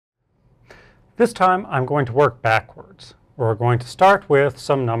This time I'm going to work backwards. We're going to start with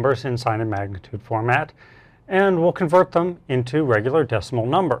some numbers in sign and magnitude format, and we'll convert them into regular decimal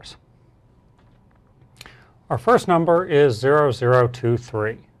numbers. Our first number is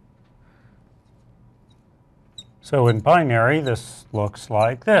 0023. So in binary, this looks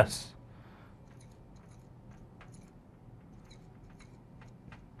like this.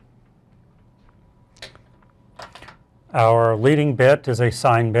 Our leading bit is a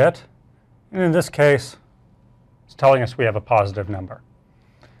sign bit, and in this case, it's telling us we have a positive number.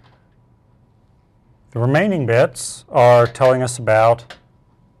 The remaining bits are telling us about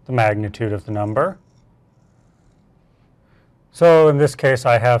the magnitude of the number. So in this case,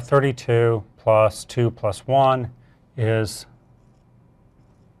 I have 32 plus 2 plus 1 is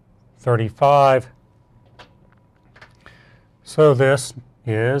 35. So this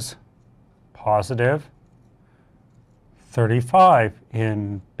is positive 35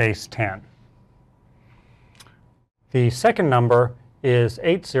 in base 10. The second number is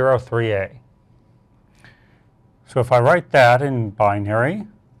 803A. So if I write that in binary,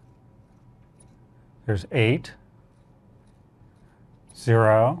 there's 8,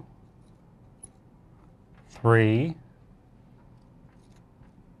 0, 3,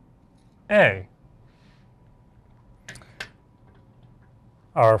 A.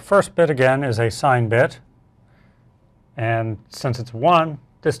 Our first bit again is a sign bit, and since it's 1,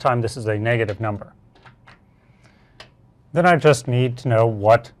 this time this is a negative number. Then I just need to know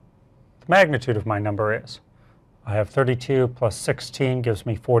what the magnitude of my number is. I have 32 plus 16 gives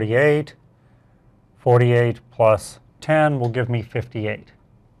me 48. 48 plus 10 will give me 58.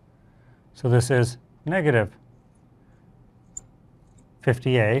 So this is negative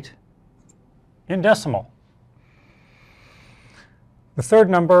 58 in decimal. The third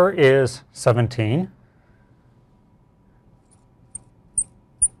number is 17.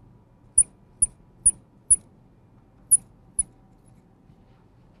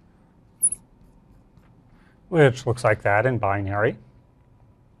 Which looks like that in binary.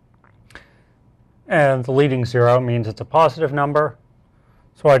 And the leading 0 means it's a positive number.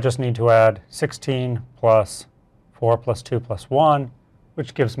 So I just need to add 16 plus 4 plus 2 plus 1,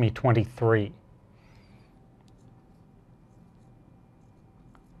 which gives me 23.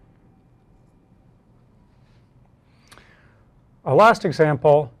 Our last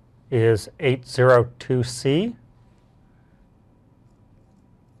example is 802C.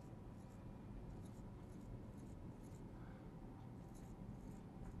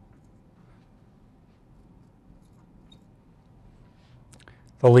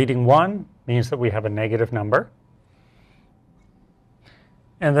 The leading 1 means that we have a negative number.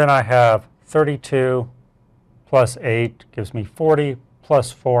 And then I have 32 plus 8 gives me 40,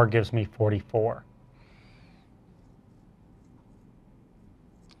 plus 4 gives me 44.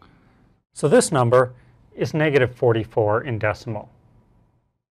 So this number is negative 44 in decimal.